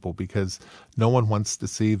talk to people, because no one wants to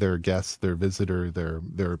see their guest, their visitor,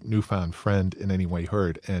 their newfound friend in any way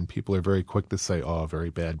hurt. And people are very quick to say, oh, very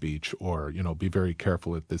bad beach, or, be very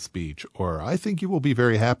careful at this beach, or I think you will be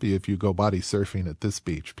very happy if you go body surfing at this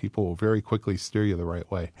beach. People will very quickly steer you the right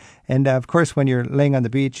way. And of course, when you're laying on the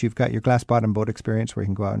beach, you've got your glass bottom boat experience where you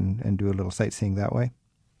can go out and do a little sightseeing that way.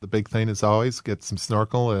 The big thing is always get some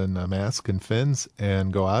snorkel and a mask and fins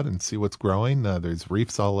and go out and see what's growing. There's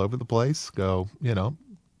reefs all over the place. Go,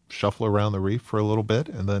 shuffle around the reef for a little bit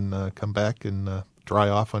and then come back and dry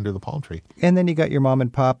off under the palm tree. And then you got your mom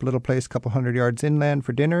and pop little place a couple hundred yards inland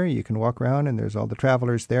for dinner. You can walk around and there's all the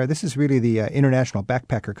travelers there. This is really the international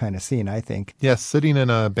backpacker kind of scene, I think. Yes, sitting in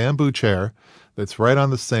a bamboo chair that's right on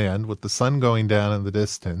the sand with the sun going down in the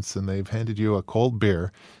distance, and they've handed you a cold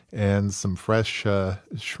beer, and some fresh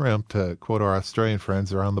shrimp, to quote our Australian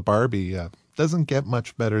friends, around the barbie. Doesn't get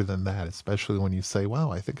much better than that, especially when you say,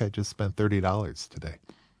 wow, I think I just spent $30 today.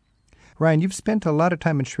 Ryan, you've spent a lot of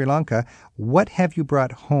time in Sri Lanka. What have you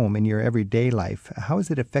brought home in your everyday life? How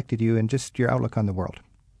has it affected you and just your outlook on the world?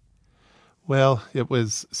 Well, it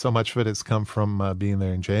was so much of it has come from being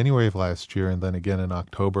there in January of last year, and then again in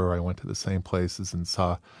October I went to the same places and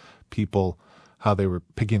saw people, how they were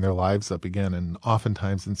picking their lives up again, and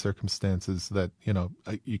oftentimes in circumstances that,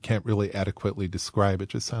 you can't really adequately describe. It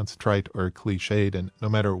just sounds trite or cliched, and no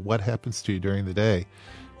matter what happens to you during the day,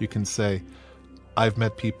 you can say, I've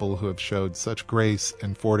met people who have showed such grace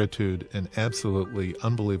and fortitude in absolutely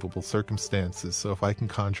unbelievable circumstances, so if I can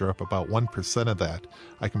conjure up about 1% of that,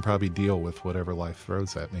 I can probably deal with whatever life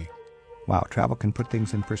throws at me. Wow, travel can put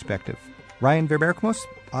things in perspective. Ryan Verberkmos,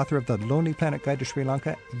 author of The Lonely Planet Guide to Sri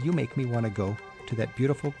Lanka, you make me want to go to that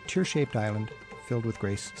beautiful tear-shaped island filled with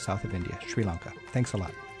grace south of India, Sri Lanka. Thanks a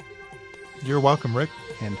lot. You're welcome, Rick.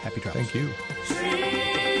 And happy travels. Thank you.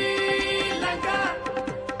 Sri Lanka,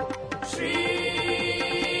 Sri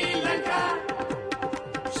Lanka,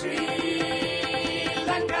 Sri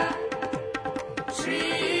Lanka, Sri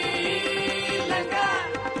Lanka,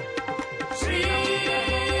 Sri.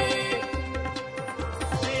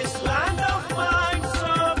 This land of mine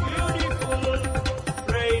so beautiful,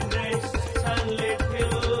 rain-drenched sunlit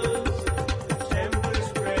hills, temples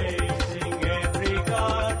praising every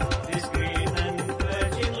god, this green and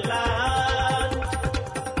virgin land.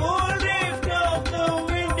 Cool drift of the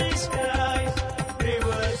windy skies,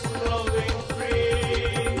 rivers flowing free.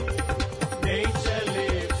 Nature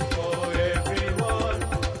lives for everyone,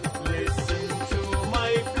 listen to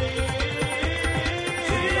my plea.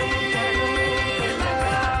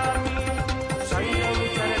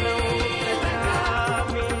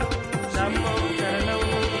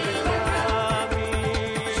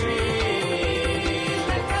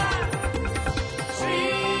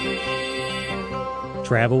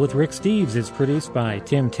 Travel with Rick Steves is produced by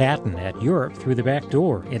Tim Tatton at Europe Through the Back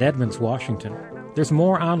Door in Edmonds, Washington. There's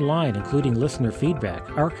more online, including listener feedback,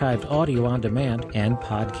 archived audio on demand, and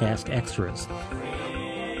podcast extras.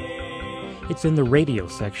 It's in the radio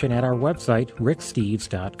section at our website,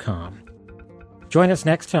 ricksteves.com. Join us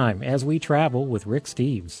next time as we travel with Rick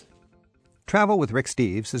Steves. Travel with Rick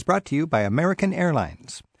Steves is brought to you by American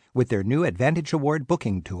Airlines. With their new Advantage Award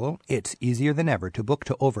booking tool, it's easier than ever to book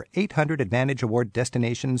to over 800 Advantage Award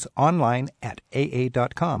destinations online at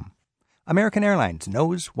aa.com. American Airlines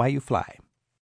knows why you fly.